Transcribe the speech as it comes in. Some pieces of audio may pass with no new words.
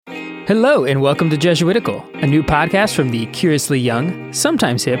Hello and welcome to Jesuitical, a new podcast from the curiously young,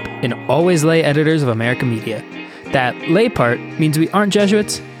 sometimes hip, and always lay editors of American media. That lay part means we aren't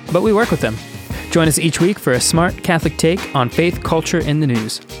Jesuits, but we work with them. Join us each week for a smart Catholic take on faith, culture, and the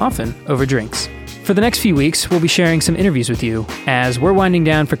news, often over drinks. For the next few weeks, we'll be sharing some interviews with you as we're winding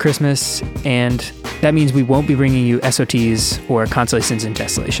down for Christmas, and that means we won't be bringing you SOTs or consolations and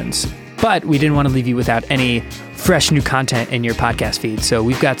tessellations. But we didn't want to leave you without any fresh new content in your podcast feed, so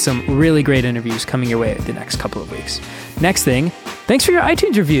we've got some really great interviews coming your way the next couple of weeks. Next thing, thanks for your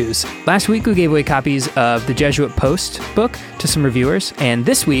iTunes reviews. Last week, we gave away copies of the Jesuit Post book to some reviewers, and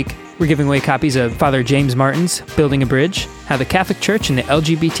this week, we're giving away copies of Father James Martin's Building a Bridge, How the Catholic Church and the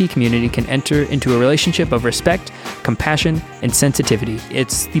LGBT Community Can Enter into a Relationship of Respect, Compassion, and Sensitivity.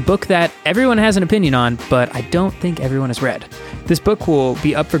 It's the book that everyone has an opinion on, but I don't think everyone has read. This book will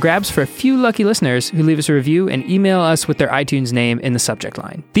be up for grabs for a few lucky listeners who leave us a review and email us with their iTunes name in the subject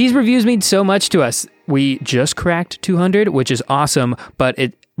line. These reviews mean so much to us. We just cracked 200, which is awesome, but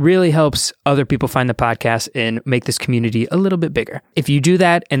it really helps other people find the podcast and make this community a little bit bigger. If you do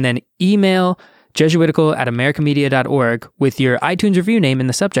that and then email jesuitical@americamedia.org with your iTunes review name in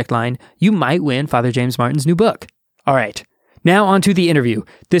the subject line, you might win Father James Martin's new book. All right, now on to the interview.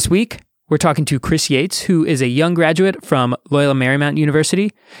 This week, we're talking to Chris Yates, who is a young graduate from Loyola Marymount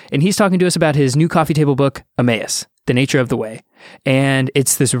University, and he's talking to us about his new coffee table book, Emmaus, The Nature of the Way. And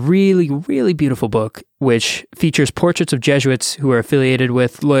it's this really, really beautiful book, which features portraits of Jesuits who are affiliated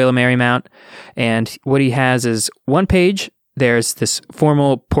with Loyola Marymount. And what he has is one page, there's this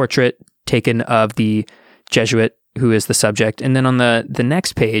formal portrait taken of the Jesuit who is the subject. And then on the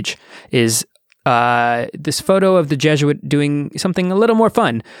next page is this photo of the Jesuit doing something a little more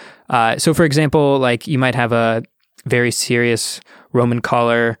fun. So for example, like you might have a very serious Roman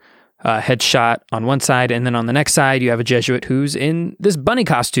collar headshot on one side, and then on the next side you have a Jesuit who's in this bunny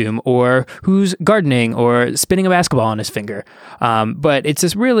costume or who's gardening or spinning a basketball on his finger. But it's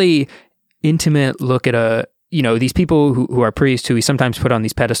this really intimate look at these people who are priests who we sometimes put on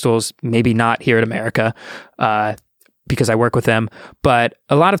these pedestals, maybe not here at America, because I work with them, but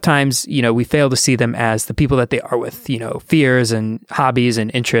a lot of times, we fail to see them as the people that they are with, fears and hobbies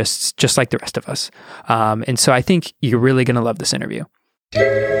and interests, just like the rest of us. And so I think you're really going to love this interview.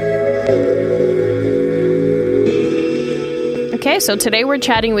 Okay, so today we're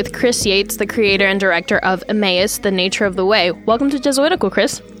chatting with Chris Yates, the creator and director of Emmaus, The Nature of the Way. Welcome to Jesuitical,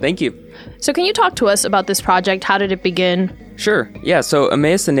 Chris. Thank you. So can you talk to us about this project? How did it begin? Sure. Yeah, so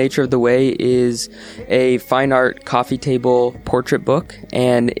Emmaus, The Nature of the Way is a fine art coffee table portrait book,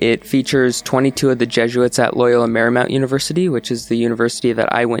 and it features 22 of the Jesuits at Loyola Marymount University, which is the university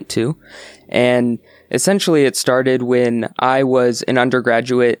that I went to. And essentially it started when I was an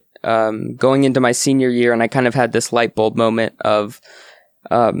undergraduate going into my senior year, and I kind of had this light bulb moment of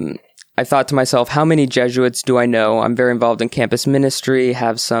I thought to myself, how many Jesuits do I know? I'm very involved in campus ministry,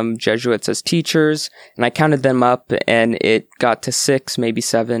 have some Jesuits as teachers, and I counted them up, and it got to 6, maybe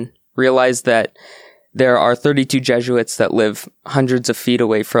 7. Realized that there are 32 Jesuits that live hundreds of feet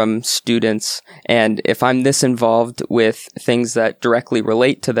away from students, and if I'm this involved with things that directly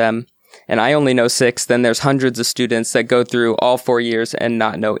relate to them, and I only know 6, then there's hundreds of students that go through all 4 years and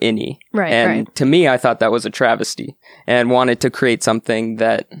not know any. Right. And to me, I thought that was a travesty and wanted to create something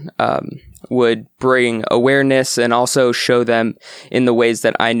that would bring awareness and also show them in the ways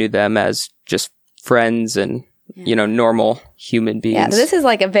that I knew them as just friends and, normal human beings. Yeah, this is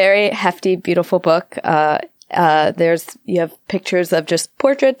like a very hefty, beautiful book. You have pictures of just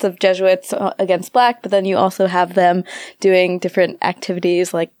portraits of Jesuits against Black, but then you also have them doing different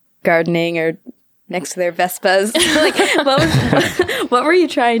activities like gardening or next to their Vespas. What were you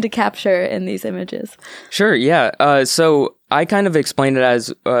trying to capture in these images? Sure, yeah. So I kind of explained it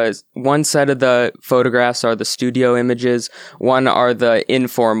as one set of the photographs are the studio images, one are the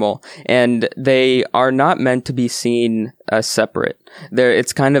informal, and they are not meant to be seen as separate.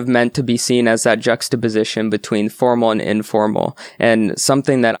 It's kind of meant to be seen as that juxtaposition between formal and informal, and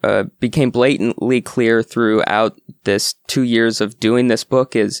something that became blatantly clear throughout this 2 years of doing this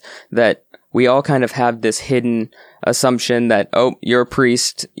book is that we all kind of have this hidden assumption that, oh, you're a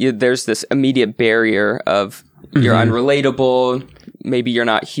priest. There's this immediate barrier of you're unrelatable. Maybe you're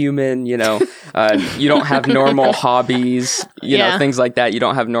not human, you don't have normal hobbies, things like that. You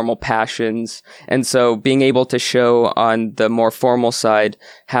don't have normal passions. And so being able to show on the more formal side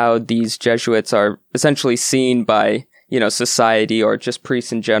how these Jesuits are essentially seen by society or just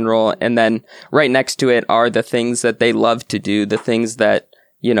priests in general. And then right next to it are the things that they love to do, the things that,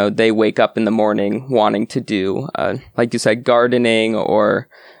 they wake up in the morning wanting to do. Like you said, gardening or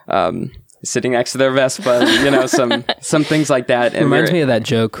sitting next to their Vespa, some things like that. And Reminds me of that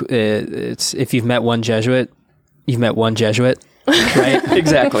joke. It's if you've met one Jesuit, you've met one Jesuit, right?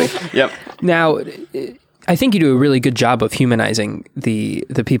 Exactly. Yep. Now, I think you do a really good job of humanizing the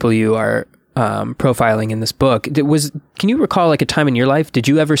people you are profiling in this book. Can you recall like a time in your life? Did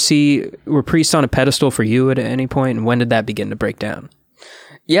you ever were priests on a pedestal for you at any point, and when did that begin to break down?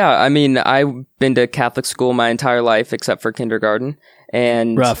 Yeah, I mean, I've been to Catholic school my entire life except for kindergarten,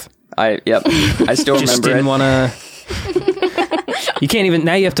 and rough. I still Just remember didn't it. want to. You can't even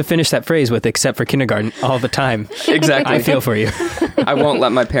now. You have to finish that phrase with "except for kindergarten" all the time. Exactly. I feel for you. I won't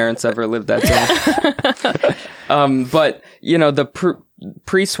let my parents ever live that down. But the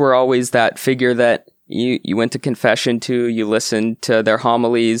priests were always that figure that you went to confession to, you listened to their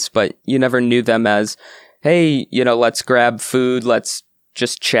homilies, but you never knew them as, hey, let's grab food, let's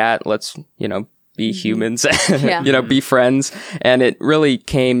just chat, let's be humans, be friends. And it really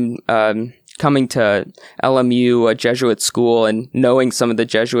came coming to LMU, a Jesuit school, and knowing some of the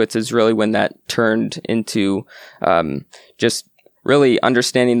Jesuits is really when that turned into just really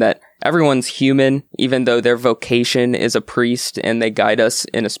understanding that everyone's human, even though their vocation is a priest and they guide us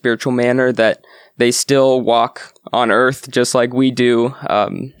in a spiritual manner, that they still walk on earth just like we do,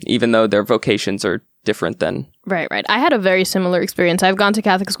 even though their vocations are different than. Right. I had a very similar experience. I've gone to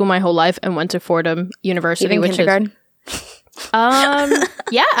Catholic school my whole life and went to Fordham University, Even kindergarten?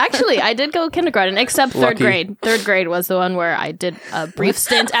 Yeah, actually, I did go kindergarten, except third grade. Third grade was the one where I did a brief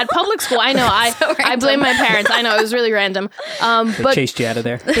stint at public school. I know, I blame my parents. I know, it was really random. They chased you out of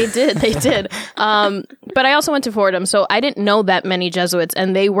there. They did. But I also went to Fordham, so I didn't know that many Jesuits,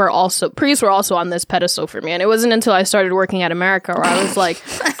 and priests were also on this pedestal for me. And it wasn't until I started working at America where I was like,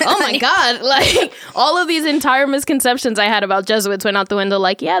 oh my God, like all of these entire misconceptions I had about Jesuits went out the window.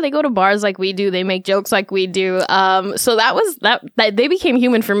 Like, yeah, they go to bars like we do. They make jokes like we do. So that was that they became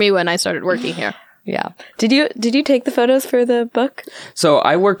human for me when I started working here. Yeah. Did you take the photos for the book? So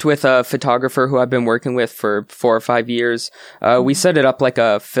I worked with a photographer who I've been working with for 4 or 5 years. We set it up like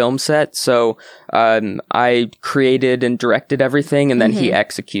a film set. So I created and directed everything, and then he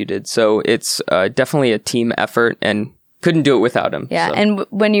executed. So it's definitely a team effort, and couldn't do it without him. Yeah. So. And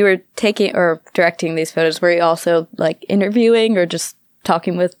when you were taking or directing these photos, were you also like interviewing or just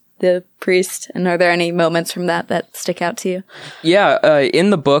talking with the priest? And are there any moments from that stick out to you? Yeah,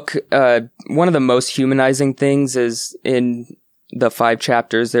 in the book, one of the most humanizing things is in the 5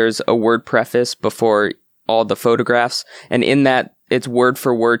 chapters, there's a word preface before all the photographs. And in that, it's word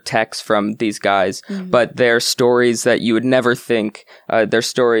for word text from these guys. But they're stories that you would never think. They're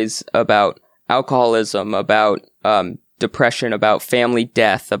stories about alcoholism, about depression, about family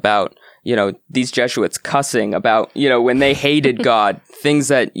death, about these Jesuits cussing, about, when they hated God, things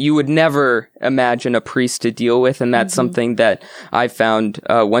that you would never imagine a priest to deal with. And that's something that I found,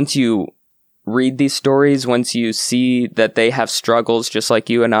 once you read these stories, once you see that they have struggles just like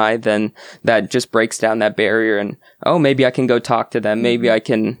you and I, then that just breaks down that barrier. And, oh, maybe I can go talk to them. Maybe I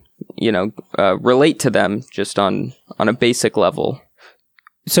can, relate to them just on a basic level.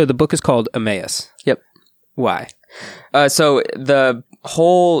 So the book is called Emmaus. Yep. Why? So the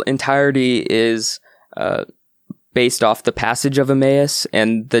whole entirety is based off the passage of Emmaus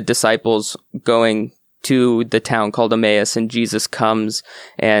and the disciples going to the town called Emmaus, and Jesus comes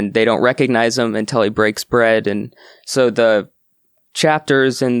and they don't recognize him until he breaks bread. And so the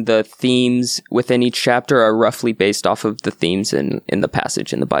chapters and the themes within each chapter are roughly based off of the themes in the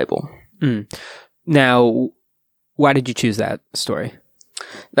passage in the Bible. Now, why did you choose that story?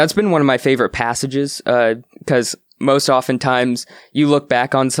 That's been one of my favorite passages, because most oftentimes you look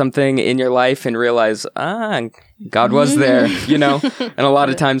back on something in your life and realize, God was there, and a lot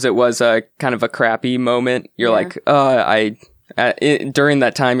of times it was a kind of a crappy moment. You're like, during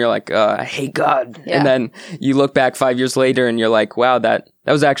that time, you're like, I hate God. Yeah. And then you look back 5 years later and you're like, wow, that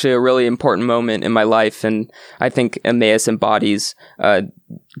was actually a really important moment in my life. And I think Emmaus embodies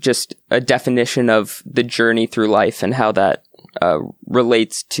just a definition of the journey through life and how that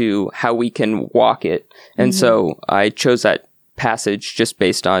relates to how we can walk it. And so I chose that passage just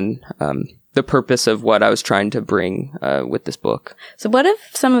based on the purpose of what I was trying to bring with this book. So what have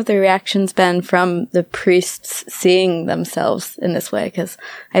some of the reactions been from the priests seeing themselves in this way? Because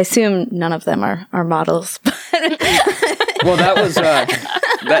I assume none of them are models. Well, that was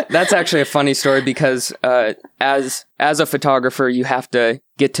that's actually a funny story, because as a photographer, you have to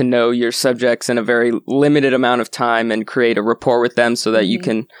get to know your subjects in a very limited amount of time and create a rapport with them so that you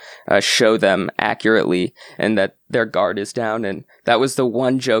can show them accurately and that their guard is down. And that was the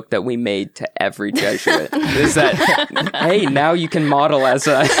one joke that we made to every Jesuit is that, hey, now you can model as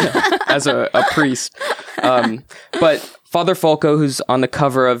a priest. But Father Falco, who's on the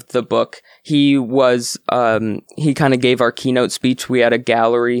cover of the book, he was, he kind of gave our keynote speech. We had a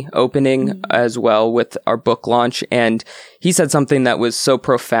gallery opening as well with our book launch. And he said something that was so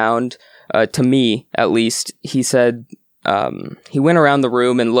profound, to me, at least. He said, he went around the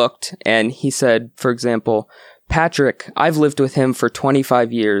room and looked, and he said, for example, Patrick, I've lived with him for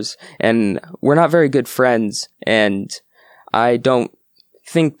 25 years, and we're not very good friends, and I don't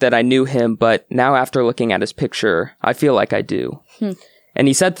think that I knew him, but now after looking at his picture, I feel like I do. And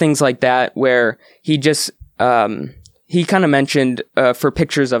he said things like that where he just, he kind of mentioned for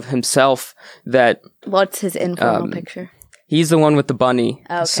pictures of himself that... What's his informal picture? He's the one with the bunny.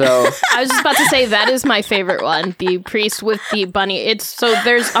 Okay. So I was just about to say that is my favorite one, the priest with the bunny. It's so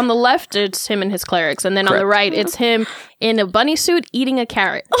there's on the left it's him and his clerics, and then on the right it's him in a bunny suit eating a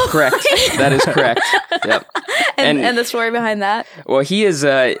carrot. correct. That is correct. Yep. And the story behind that? Well, he is,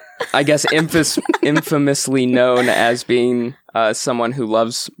 I guess, infamously known as being someone who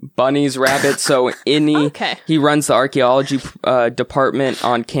loves bunnies, rabbits. So he runs the archaeology department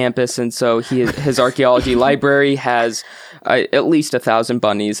on campus, and so his archaeology library has at least 1,000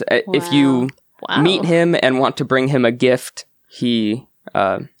 bunnies. Wow. If you meet him and want to bring him a gift, he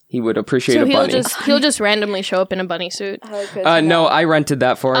would appreciate a bunny. He'll just randomly show up in a bunny suit. No, I rented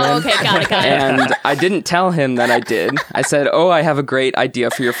that for him. Oh, okay, got it. And I didn't tell him that I did. I said, I have a great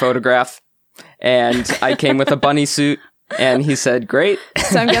idea for your photograph. And I came with a bunny suit. And he said, great.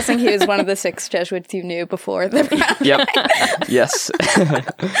 So I'm guessing he was one of the 6 Jesuits you knew before the project. Yep. Yes.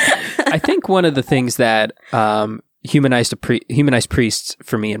 I think one of the things that humanized priests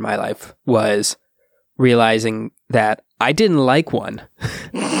for me in my life was realizing that I didn't like one.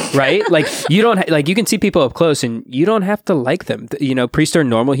 Right? Like you don't you can see people up close and you don't have to like them. You know, priests are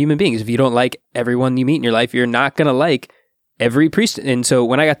normal human beings. If you don't like everyone you meet in your life, you're not going to like every priest. And so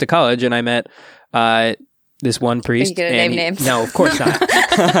when I got to college and I met this one priest, are you gonna name names? No, of course not.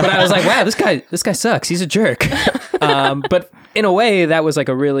 But I was like, wow, this guy sucks. He's a jerk. But in a way, that was like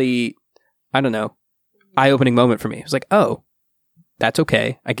a really, I don't know, eye-opening moment for me. It was like, oh, that's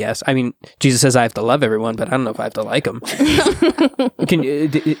okay, I guess. I mean, Jesus says I have to love everyone, but I don't know if I have to like them. Can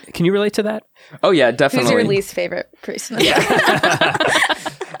you relate to that? Oh yeah, definitely. Who's your least favorite priest?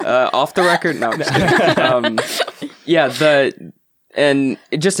 Off the record, no. I'm just kidding. And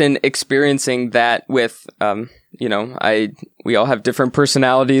just in experiencing that with, we all have different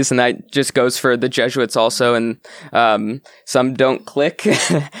personalities, and that just goes for the Jesuits also. And some don't click,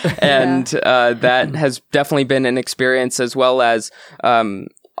 and that has definitely been an experience, as well as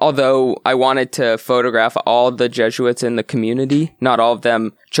although I wanted to photograph all the Jesuits in the community, not all of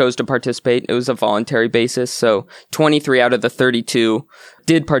them chose to participate. It was a voluntary basis, so 23 out of the 32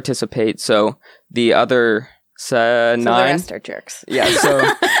 did participate. So the other 9. The rest are jerks. Yeah,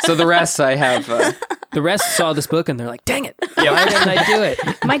 so the rest I have... The rest saw this book and they're like, dang it, why didn't I do it?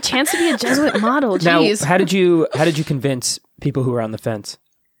 My chance to be a Jesuit model, jeez. Now, how did you convince people who were on the fence?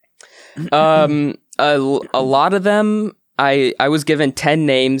 A lot of them, I was given 10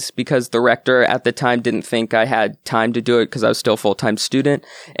 names because the rector at the time didn't think I had time to do it because I was still a full-time student.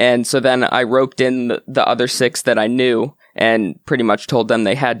 And so then I roped in the other 6 that I knew and pretty much told them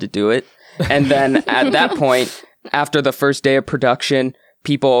they had to do it. And then at that point, after the first day of production,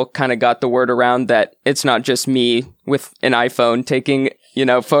 people kind of got the word around that it's not just me with an iPhone taking,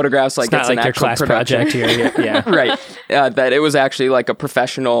 photographs like it's an like actual your class production. project here. Yeah. Right. That it was actually like a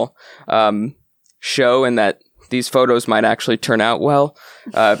professional show, and that these photos might actually turn out well.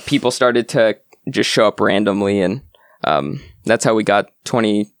 People started to just show up randomly, and that's how we got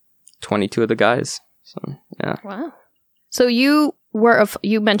 22 of the guys. So, yeah. Wow. So you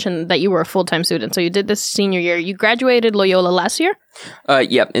mentioned that you were a full-time student, so you did this senior year. You graduated Loyola last year?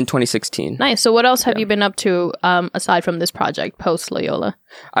 Yep, in 2016. Nice. So what else have you been up to aside from this project post-Loyola?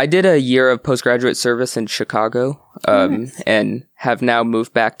 I did a year of postgraduate service in Chicago and have now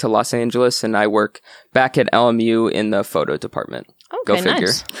moved back to Los Angeles, and I work back at LMU in the photo department. Okay, Go figure.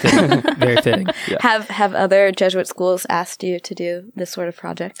 Nice. Very fitting. Yeah. Have other Jesuit schools asked you to do this sort of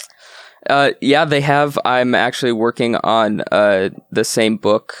project? Yeah, they have. I'm actually working on the same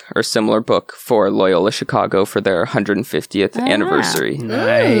book or similar book for Loyola Chicago for their 150th anniversary.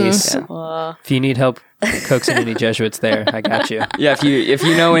 Nice. Yeah. If you need help coaxing any Jesuits there, I got you. Yeah, if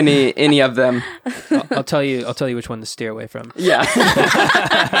you know any of them, I'll tell you which one to steer away from. yeah,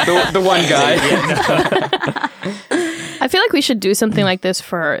 the one guy. I feel like we should do something like this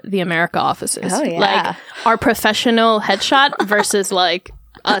for the America offices. Oh, yeah. Like our professional headshot versus like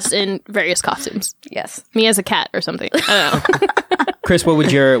us in various costumes. Yes. Me as a cat or something. I don't know. Chris, what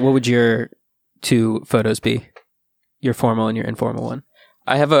would your 2 photos be? Your formal and your informal one.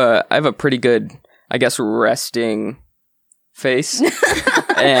 I have a pretty good, I guess, resting face.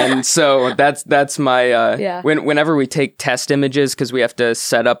 And so that's my Yeah. whenever we take test images, because we have to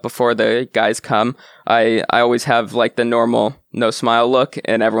set up before the guys come, I always have like the normal no smile look,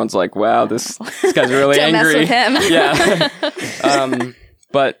 and everyone's like, wow, this guy's really Don't mess angry. with him. Yeah.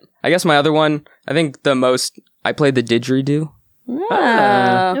 But I guess my other one, I think the most, I played the didgeridoo,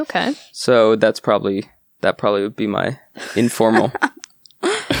 Oh. Okay. so that probably would be my informal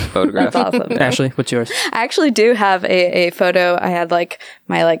photograph. That's awesome. Ashley, what's yours? I actually do have a photo. I had like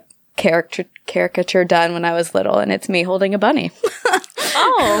my caricature done when I was little, and it's me holding a bunny.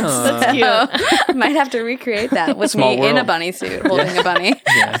 Oh, that's cute. I might have to recreate that with Small me in a world. bunny suit holding a bunny.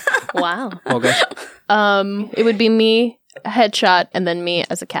 Yeah. Wow. Olga. It would be me, a headshot, and then me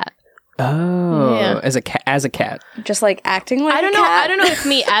as a cat. Oh, Yeah. as a cat. Just like acting like I don't a know. cat. I don't know if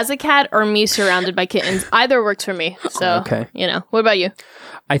me as a cat or me surrounded by kittens. Either works for me. So, Okay. What about you?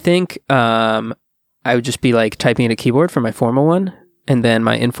 I think I would just be like typing at a keyboard for my formal one, and then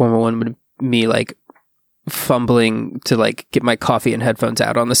my informal one would be me like fumbling to like get my coffee and headphones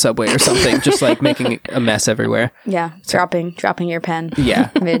out on the subway or something, just like making a mess everywhere. Yeah, dropping your pen. Yeah.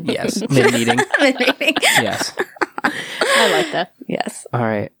 Mid- Yes. Mid meeting. Mid-meeting. Yes. I like that. Yes. All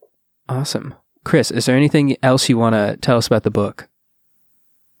right. Awesome. Chris, is there anything else you want to tell us about the book?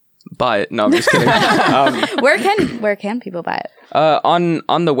 Buy it. No, I'm just kidding. Where can people buy it?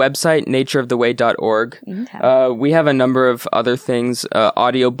 On the website, natureoftheway.org, Okay. we have a number of other things,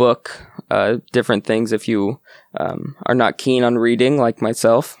 audiobook, different things if you are not keen on reading like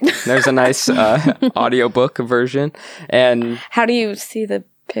myself. There's a nice audiobook version, and How do you see the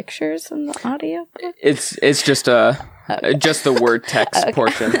pictures in the audio book? it's just just the word text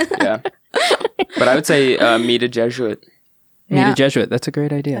portion. Yeah. But I would say meet a Jesuit. Meet Yeah. a Jesuit. That's a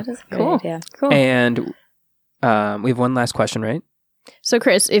great idea. That is a great Cool. idea. Cool. And we have one last question, right? So,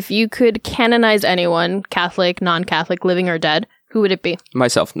 Chris, if you could canonize anyone, Catholic, non-Catholic, living or dead, who would it be?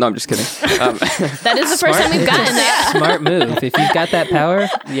 Myself. No, I'm just kidding. That is the first time we've gotten that. Smart move. If you've got that power,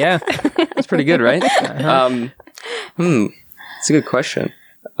 yeah. That's pretty good, right? It's a good question.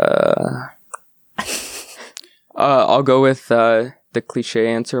 I'll go with the cliche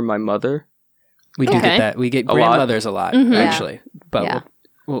answer, my mother. We do Okay. get that. We get lot. grandmothers a lot, actually. But Yeah.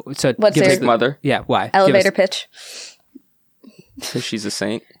 we'll so What's give us your- the- Mother. Yeah, why? Give Elevator us- pitch. Because she's a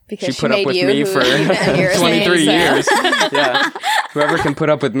saint. Because she put up made with you me who- for and you're a 23 saint, so. years. Yeah. Whoever can put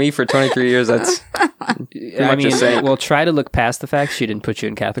up with me for 23 years, that's I much mean, a saint. we'll try to look past the fact she didn't put you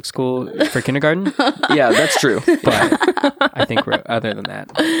in Catholic school for kindergarten, yeah, that's true. but I think we're other than that.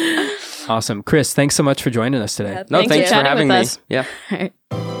 Awesome. Chris, thanks so much for joining us today. No, Thanks thanks for for chatting having with me. us.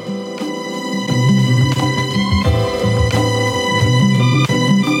 Yeah.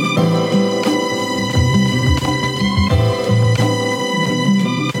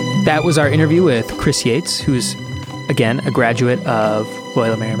 That was our interview with Chris Yates, who's, again, a graduate of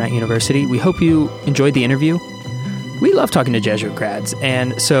Loyola Marymount University. We hope you enjoyed the interview. We love talking to Jesuit grads,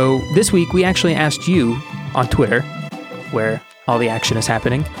 and so this week we actually asked you on Twitter, where all the action is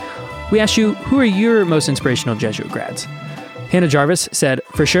happening, we asked you, who are your most inspirational Jesuit grads? Hannah Jarvis said,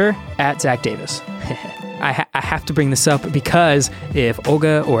 for sure, at Zach Davis. I have to bring this up because if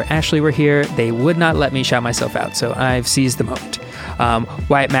Olga or Ashley were here, they would not let me shout myself out, so I've seized the moment.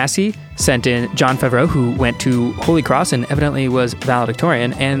 Wyatt Massey sent in John Favreau, who went to Holy Cross and evidently was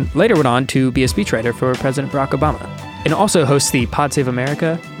valedictorian, and later went on to be a speechwriter for President Barack Obama. And also hosts the Pod Save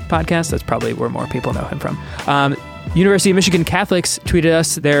America podcast. That's probably where more people know him from. University of Michigan Catholics tweeted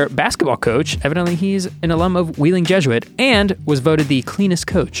us their basketball coach. Evidently, he's an alum of Wheeling Jesuit and was voted the cleanest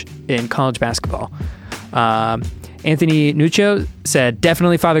coach in college basketball. Anthony Nuccio said,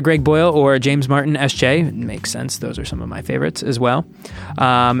 definitely Father Greg Boyle or James Martin, SJ. Makes sense. Those are some of my favorites as well.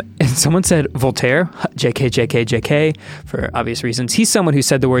 And someone said Voltaire, JK, for obvious reasons. He's someone who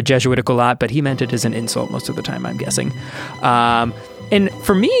said the word Jesuitic a lot, but he meant it as an insult most of the time, I'm guessing. And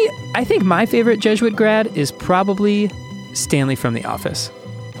for me, I think my favorite Jesuit grad is probably Stanley from The Office.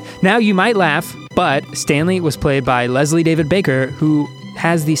 Now, you might laugh, but Stanley was played by Leslie David Baker, who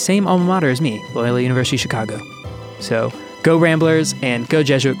has the same alma mater as me, Loyola University Chicago. So, go Ramblers and go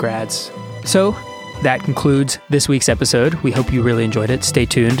Jesuit grads. So, that concludes this week's episode. We hope you really enjoyed it. Stay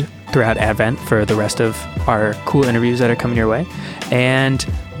tuned throughout Advent for the rest of our cool interviews that are coming your way. And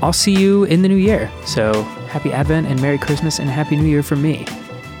I'll see you in the new year. So, happy Advent and Merry Christmas and Happy New Year from me.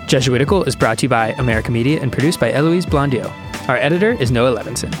 Jesuitical is brought to you by America Media and produced by Eloise Blondio. Our editor is Noah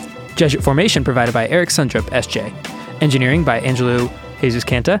Levinson. Jesuit formation provided by Eric Sundrup, SJ. Engineering by Angelo Jesus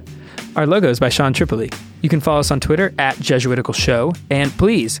Canta. Our logo is by Sean Tripoli. You can follow us on Twitter at Jesuitical Show. And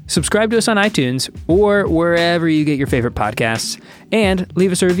please subscribe to us on iTunes or wherever you get your favorite podcasts. And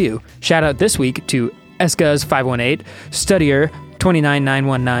leave us a review. Shout out this week to SGUZ518, Studier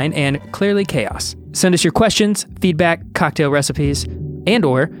 29919, and Clearly Chaos. Send us your questions, feedback, cocktail recipes, and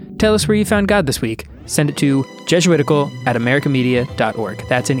or tell us where you found God this week. Send it to jesuitical@americamedia.org.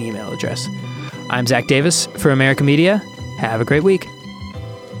 That's an email address. I'm Zach Davis for America Media. Have a great week.